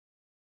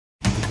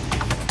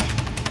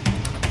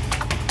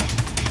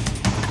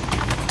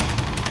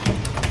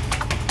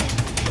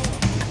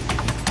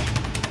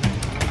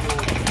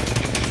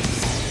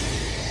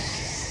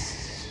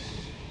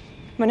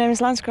My name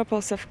is Lance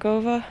Corporal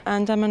Sefkova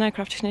and I'm an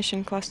aircraft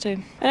technician, Class 2.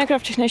 An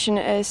aircraft technician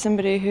is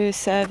somebody who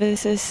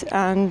services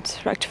and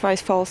rectifies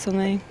faults on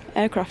the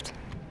aircraft.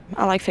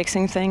 I like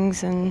fixing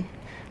things and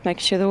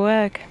making sure they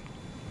work.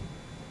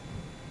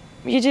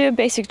 You do a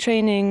basic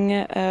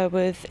training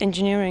with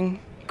engineering.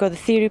 You got the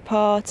theory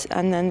part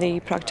and then the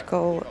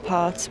practical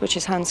part, which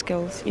is hand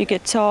skills. You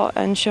get taught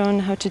and shown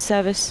how to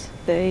service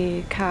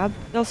the cab.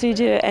 Also you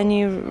do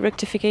any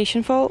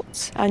rectification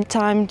faults and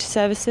timed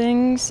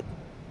servicings.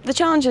 The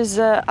challenges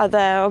are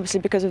there obviously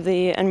because of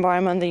the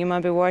environment that you might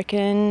be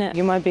working.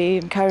 You might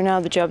be carrying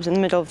out the jobs in the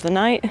middle of the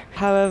night.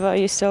 However,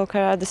 you still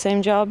carry out the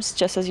same jobs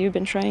just as you've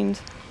been trained.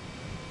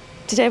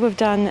 Today we've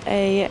done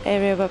an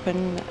area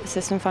weapon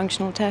system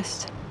functional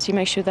test. So you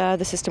make sure that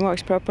the system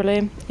works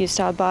properly. You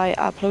start by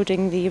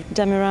uploading the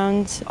dummy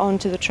rounds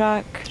onto the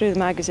track, through the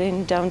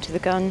magazine, down to the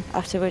gun,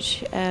 after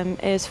which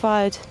it is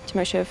fired to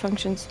make sure it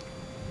functions.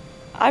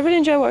 I really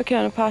enjoy working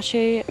on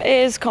Apache. It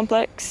is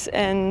complex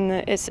in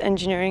its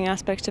engineering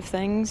aspect of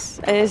things.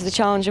 It is the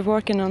challenge of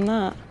working on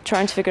that,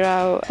 trying to figure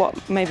out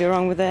what may be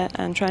wrong with it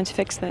and trying to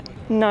fix it.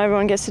 Not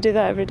everyone gets to do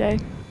that every day.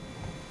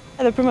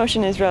 The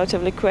promotion is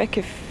relatively quick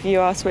if you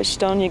are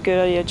switched on, you're good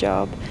at your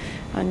job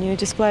and you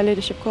display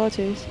leadership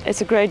qualities.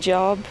 It's a great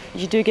job,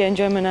 you do get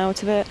enjoyment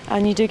out of it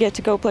and you do get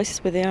to go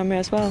places with the Army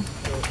as well.